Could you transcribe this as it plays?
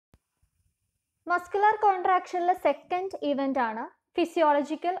Muscular contraction second event ആണ്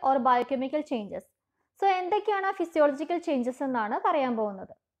physiological or biochemical changes. So എന്തൊക്കെയാണ് physiological changes എന്നാണ് പറയാൻ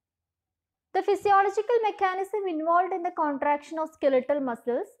പോകുന്നത്. The physiological mechanism involved in the contraction of skeletal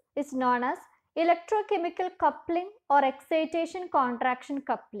muscles is known as electrochemical coupling or excitation contraction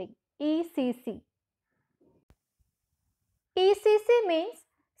coupling, ECC. ECC means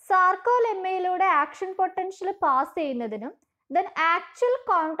sarcolemmaയിലൂടെ action potential pass ചെയ്യുന്നതിനും then actual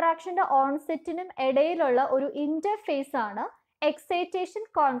contraction onsetനും ഇടയിലുള്ള ഒരു interface ആണ് excitation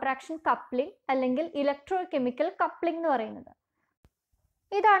contraction coupling അല്ലെങ്കിൽ electrochemical coupling എന്ന് പറയുന്നത്.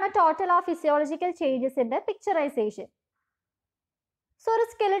 ഇതാണ് total of physiological ചേഞ്ചസിന്റെ picturisation. So ഒരു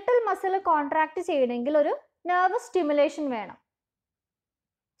skeletal muscle contract ചെയ്യണമെങ്കിൽ ഒരു നെർവസ് സ്റ്റിമുലേഷൻ വേണം.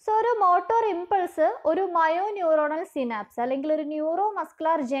 സോ ഒരു മോട്ടോർ ഇമ്പൾസ് ഒരു മയോ ന്യൂറോണൽ സിനാപ്സ് അല്ലെങ്കിൽ ഒരു ന്യൂറോ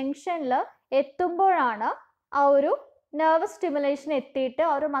മസ്കുലർ ജംഗ്ഷനിൽ എത്തുമ്പോഴാണ് ആ ഒരു നെർവസ് സ്റ്റിമുലേഷൻ എത്തിയിട്ട്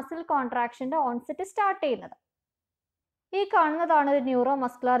ആ ഒരു മസിൽ കോൺട്രാക്ഷന്റെ ഓൺസെറ്റ് സ്റ്റാർട്ട് ചെയ്യുന്നത്. ഈ കാണുന്നതാണ് ഒരു ന്യൂറോ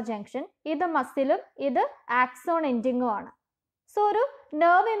മസ്കുലർ ജംഗ്ഷൻ. ഇത് മസിലും ഇത് ആക്സോൺ എൻഡിങ്ങും ആണ്. സോ ഒരു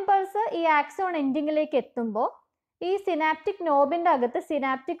നെർവ് ഇമ്പൾസ് ഈ ആക്സോൺ എൻഡിങ്ങിലേക്ക് എത്തുമ്പോൾ ഈ സിനാപ്റ്റിക് നോബിന്റെ അകത്ത്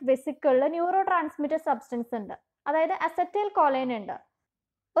സിനാപ്റ്റിക് വെസിക്കിളിൽ ന്യൂറോ ട്രാൻസ്മിറ്റർ സബ്സ്റ്റൻസ് ഉണ്ട്, അതായത് അസറ്റൈൽ കോളൈൻ ഉണ്ട്.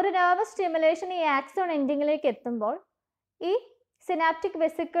 ഒരു നെർവസ് സ്റ്റിമുലേഷൻ ഈ ആക്സോൺ എൻഡിങ്ങിലേക്ക് എത്തുമ്പോൾ ഈ സിനാപ്റ്റിക്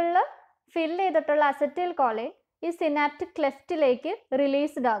വെസിക്കിളിൽ ഫിൽ ചെയ്തിട്ടുള്ള അസറ്റൈൽ കോളൈൻ ഈ സിനാപ്റ്റിക് ക്ലെഫ്റ്റിലേക്ക്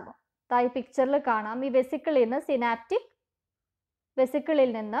റിലീസ്ഡ് ആകും. ഈ പിക്ചറിൽ കാണാം. ഈ വെസിക്കിളിൽ നിന്ന് സിനാപ്റ്റിക്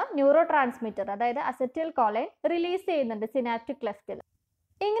വെസിക്കിളിൽ നിന്ന് ന്യൂറോ ട്രാൻസ്മിറ്റർ അതായത് അസറ്റൈൽ കോളൈൻ റിലീസ് ചെയ്യുന്നുണ്ട് സിനാപ്റ്റിക് ക്ലെഫ്റ്റിൽ.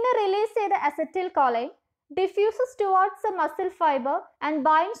 ഇങ്ങനെ റിലീസ് ചെയ്ത acetyl choline diffuses towards the muscle fiber and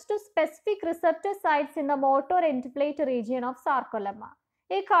binds to specific receptor sites in the motor end plate region of sarcolemma.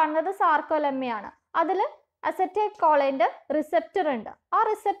 ഈ കാണുന്നത് സാർക്കോലെമ്മയാണ്. അതിൽ അസറ്റൈൽ കോളൈൻ്റെ റിസെപ്റ്റർ ഉണ്ട്. ആ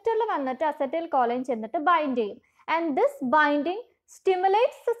റിസെപ്റ്ററിൽ വന്നിട്ട് അസറ്റൈൽ കോളൈൻ ചെന്നിട്ട് ബൈൻഡ് ചെയ്യും. And this binding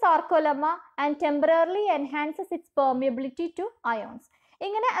stimulates the sarcolemma and temporarily enhances its permeability to ions.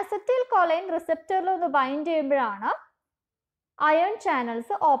 ഇങ്ങനെ acetyl choline റിസെപ്റ്ററിൽ ഒന്ന് ബൈൻഡ് ചെയ്യുമ്പോഴാണ് അയോൺ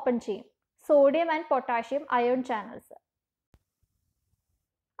ചാനൽസ് ഓപ്പൺ ചെയ്യും. Sodium and potassium ion channels.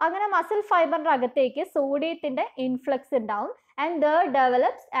 അങ്ങനെ മസിൽ ഫൈബറിന്റെ അകത്തേക്ക് സോഡിയത്തിന്റെ ഇൻഫ്ലക്സ് ഉണ്ടാവും and there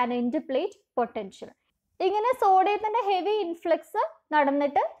develops an end plate potential. ഇങ്ങനെ സോഡിയത്തിന്റെ heavy influx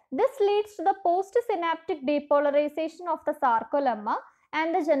നടന്നിട്ട് this leads to the postsynaptic depolarization of the sarcolemma and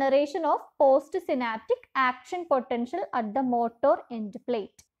the generation of postsynaptic action potential at the motor end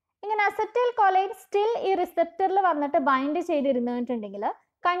plate. ഇങ്ങനെ acetyl choline still ഈ റിസെപ്റ്ററിൽ വന്നിട്ട് bind ചെയ്തിരുന്നിട്ടുണ്ടെങ്കിൽ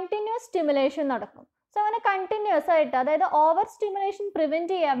continuous stimulation നടക്കും. So അങ്ങനെ continuous ആയിട്ട്, അതായത് over stimulation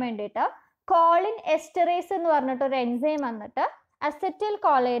prevent ചെയ്യാൻ വേണ്ടിയിട്ട് Colin esterase എന്ന് പറഞ്ഞിട്ട് ഒരു എൻസൈം വന്നിട്ട് അസറ്റൈൽ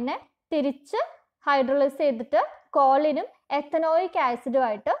കോളൈനെ തിരിച്ച് ഹൈഡ്രോളൈസ് ചെയ്തിട്ട് കോളിനും എത്തനോയിക്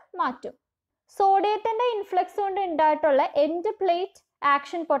ആസിഡുമായിട്ട് മാറ്റും. സോഡിയത്തിന്റെ ഇൻഫ്ലക്സ് കൊണ്ട് ഉണ്ടായിട്ടുള്ള എൻഡ് പ്ലേറ്റ്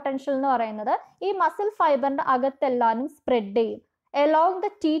ആക്ഷൻ പൊട്ടൻഷ്യൽ എന്ന് പറയുന്നത് ഈ മസിൽ ഫൈബറിന്റെ അകത്തെല്ലാനും സ്പ്രെഡ് ചെയ്യും along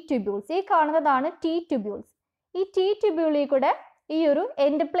the T tubules. ഈ കാണുന്നതാണ് T tubules. ഈ T tubules കൂടെ ഈ ഒരു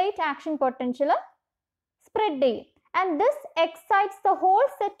end plate action potential spread ചെയ്യും. And this excites the whole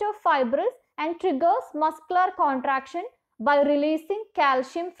set of fibrils and triggers muscular contraction by releasing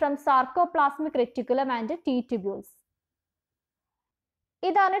calcium from sarcoplasmic reticulum and T tubules.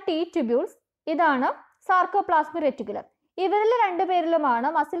 ഇതാണ് T tubules, ഇതാണ് sarcoplasmic reticulum. ഇവരിൽ രണ്ടുപേരിലുമാണ്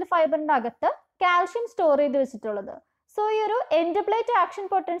muscle ഫൈബറിന്റെ അകത്ത് calcium store ചെയ്ത് വെച്ചിട്ടുള്ളത്. So ഈ ഒരു end plate action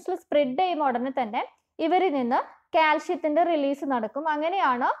potential spread ചെയ്യുമ്പോൾ ഉടനെ തന്നെ ഇവരിൽ നിന്ന് കാൽഷ്യത്തിന്റെ റിലീസ് നടക്കും.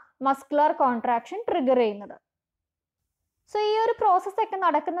 അങ്ങനെയാണ് മസ്കുലർ കോൺട്രാക്ഷൻ ട്രിഗർ ചെയ്യുന്നത്. സോ ഈ ഒരു പ്രോസസ് ഒക്കെ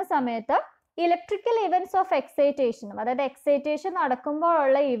നടക്കുന്ന സമയത്ത് ഇലക്ട്രിക്കൽ ഇവന്റ്സ് ഓഫ് എക്സൈറ്റേഷനും, അതായത് എക്സൈറ്റേഷൻ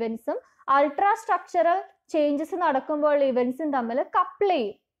നടക്കുമ്പോഴുള്ള ഇവന്റ്സും അൾട്രാ സ്ട്രക്ചറൽ ചേഞ്ചസ് നടക്കുമ്പോഴുള്ള ഇവന്റ്സും തമ്മിൽ കപ്പിൾ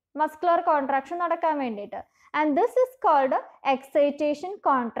ചെയ്യും മസ്കുലർ കോൺട്രാക്ഷൻ നടക്കാൻ വേണ്ടിയിട്ട്. And this is called excitation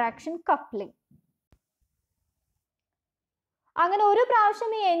contraction coupling. അങ്ങനെ ഒരു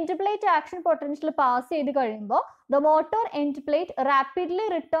പ്രാവശ്യം ഈ end plate action potential pass ചെയ്ത് കഴിയുമ്പോൾ the motor end plate rapidly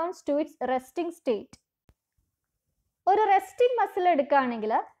returns to its resting state. ഒരു റെസ്റ്റിംഗ് മസിൽ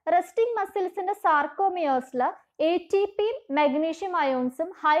എടുക്കുകയാണെങ്കിൽ റെസ്റ്റിംഗ് മസിൽസിന്റെ സാർക്കോമിയേഴ്സിൽ ATP മഗ്നീഷ്യം അയോൺസും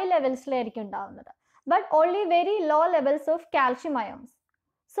ഹൈ ലെവൽസിലായിരിക്കും ഉണ്ടാവുന്നത്. But only very low levels of calcium ions.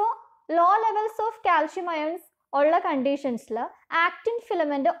 So low levels of calcium ions ഉള്ള കണ്ടീഷൻസിൽ actin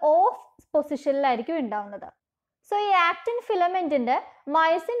filament of പൊസിഷനിലായിരിക്കും ഉണ്ടാവുന്നത്. So ഈ actin ഫിലമെന്റിന്റെ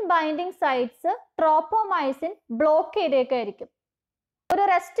മൈസിൻ binding sites ട്രോപ്പോമൈസിൻ block ചെയ്തേക്കായിരിക്കും. ഒരു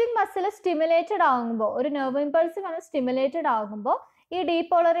resting muscle stimulated ആകുമ്പോൾ, ഒരു nerve impulse വന്ന് stimulated ആകുമ്പോൾ ഈ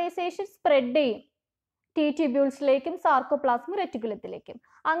ഡീപോളറൈസേഷൻ സ്പ്രെഡ് ചെയ്യും T ട്യൂബ്യൂൾസിലേക്കും സാർക്കോപ്ലാസ്മിക് റെറ്റിക്കുലത്തിലേക്കും.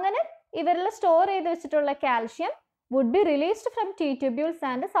 അങ്ങനെ ഇവരിൽ സ്റ്റോർ ചെയ്ത് വെച്ചിട്ടുള്ള calcium would be released from T tubules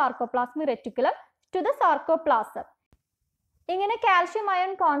and sarcoplasmic reticulum to the sarcoplasm. ഇങ്ങനെ കാൽഷ്യം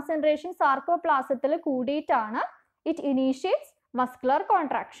അയൺ കോൺസെൻട്രേഷൻ സാർക്കോപ്ലാസത്തിൽ കൂടിയിട്ടാണ് it initiates muscular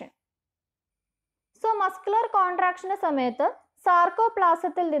contraction. So muscular കോൺട്രാക്ഷന്റെ സമയത്ത്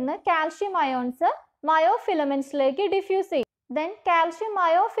സാർക്കോപ്ലാസത്തിൽ നിന്ന് കാൽഷ്യം അയോൺസ് മയോഫിലമെന്റ്സിലേക്ക് ഡിഫ്യൂസ് ചെയ്യും. ദെൻ കാൽഷ്യം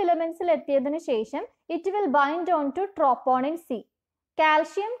മയോഫിലമെന്റ്സിൽ എത്തിയതിനു ശേഷം it will bind on to troponin C.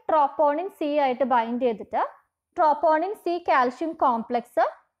 Calcium troponin C ആയിട്ട് bind ചെയ്തിട്ട് troponin C calcium complex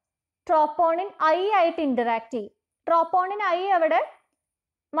troponin I ആയിട്ട് interact ചെയ്യും. ട്രോപ്പോണിൻ ഐ അവിടെ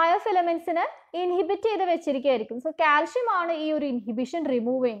മയോഫിലമെന്റ്സിന് ഇൻഹിബിറ്റ് ചെയ്ത് വെച്ചിരിക്കുകയായിരിക്കും. സോ കാൽഷ്യം ആണ് ഈ ഒരു ഇൻഹിബിഷൻ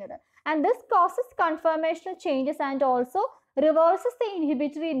റിമൂവ് ചെയ്യുന്നത്. And this causes conformational changes and also reverses the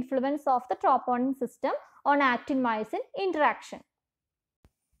inhibitory influence of the troponin system on actin-myosin interaction.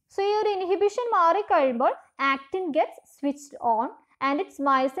 So, your inhibition മാറി കഴിയുമ്പോൾ actin gets switched on and its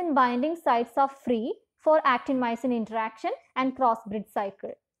myosin binding sites are free for actin-myosin interaction and cross-bridge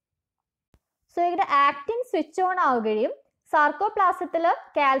cycle. So, ഇവിടെ actin switch on ആവുകയും സാർക്കോപ്ലാസത്തിൽ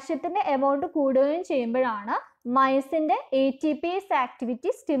കാൽഷ്യത്തിന്റെ amount കൂടുകയും ചെയ്യുമ്പോഴാണ് മയോസിന്റെ ATPase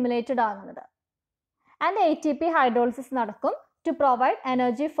activity stimulated ആകുന്നത്. And ATP hydrolysis നടക്കും to provide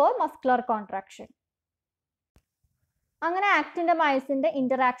energy for muscular contraction. അങ്ങനെ ആക്റ്റിന്റെ മയോസിന്റെ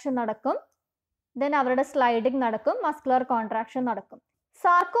interaction നടക്കും. Then അവരുടെ sliding നടക്കും, മസ്കുലർ കോൺട്രാക്ഷൻ നടക്കും.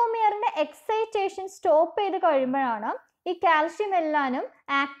 സാർക്കോമിയറിന്റെ എക്സൈറ്റേഷൻ സ്റ്റോപ്പ് ചെയ്ത് കഴിയുമ്പോഴാണ് ഈ calcium എല്ലാനും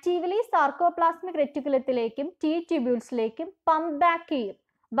actively sarcoplasmic റെറ്റിക്കുലത്തിലേക്കും T ട്യൂബ്യൂൾസിലേക്കും pump back ചെയ്യും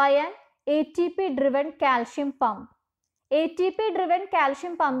by an ATP driven calcium pump. ATP driven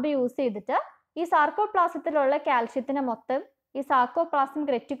calcium pump use ചെയ്തിട്ട് ഈ സാർക്കോപ്ലാസത്തിലുള്ള കാൽഷ്യത്തിനെ മൊത്തം ഈ സാർക്കോപ്ലാസ്മിക്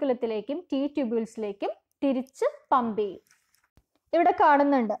റെറ്റിക്കുലത്തിലേക്കും ടി ട്യൂബ്യൂൾസിലേക്കും തിരിച്ച് പമ്പ് ചെയ്യും. ഇവിടെ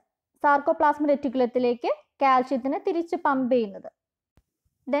കാണുന്നുണ്ട് സാർക്കോപ്ലാസ്മിക് റെറ്റിക്കുലത്തിലേക്ക് കാൽഷ്യത്തിനെ തിരിച്ച് പമ്പ് ചെയ്യുന്നത്.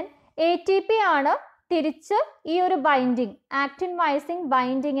 ദെൻ ATP ആണ് തിരിച്ച് ഈ ഒരു ബൈൻഡിങ് ആക്റ്റിൻ മയോസിൻ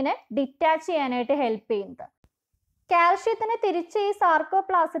ബൈൻഡിങ്ങിനെ ഡിറ്റാച്ച് ചെയ്യാനായിട്ട് ഹെൽപ്പ് ചെയ്യുന്നത്. കാൽഷ്യത്തിനെ തിരിച്ച് ഈ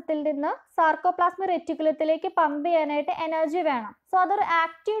സാർക്കോപ്ലാസത്തിൽ നിന്ന് സാർക്കോപ്ലാസ്മിക് റെറ്റിക്കുലത്തിലേക്ക് പമ്പ് ചെയ്യാനായിട്ട് എനർജി വേണം. സോ അതൊരു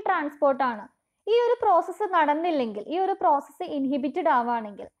ആക്റ്റീവ് ട്രാൻസ്പോർട്ട് ആണ്. ഈ ഒരു പ്രോസസ്സ് നടന്നില്ലെങ്കിൽ, ഈ ഒരു പ്രോസസ്സ് ഇൻഹിബിറ്റഡ്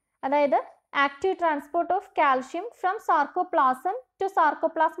ആവുകയാണെങ്കിൽ, അതായത് active transport of calcium from sarcoplasm to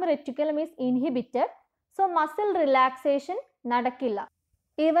sarcoplasmic reticulum is inhibited. So muscle relaxation നടക്കില്ല.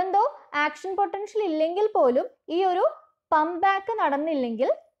 ഈവൻ ദോ ആക്ഷൻ പൊട്ടൻഷ്യൽ ഇല്ലെങ്കിൽ പോലും ഈ ഒരു പമ്പ് ബാക്ക് നടന്നില്ലെങ്കിൽ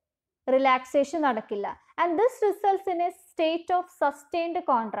റിലാക്സേഷൻ നടക്കില്ല. And this results in A state of sustained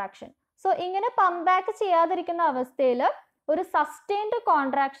contraction. So ഇങ്ങനെ pump back ചെയ്യാതിരിക്കുന്ന അവസ്ഥയിൽ ഒരു സസ്റ്റെയിൻഡ്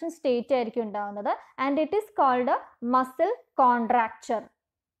കോൺട്രാക്ഷൻ സ്റ്റേറ്റ് ആയിരിക്കും ഉണ്ടാവുന്നത്. And it is called muscle contractual.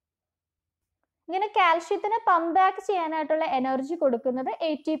 ഇങ്ങനെ കാൽഷ്യത്തിന് പമ്പ് ബാക്ക് ചെയ്യാനായിട്ടുള്ള എനർജി കൊടുക്കുന്നത്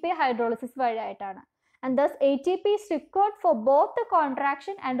ATP hydrolysis വഴിയായിട്ടാണ്. And thus ATP is required for both the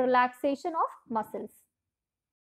contraction and relaxation of muscles.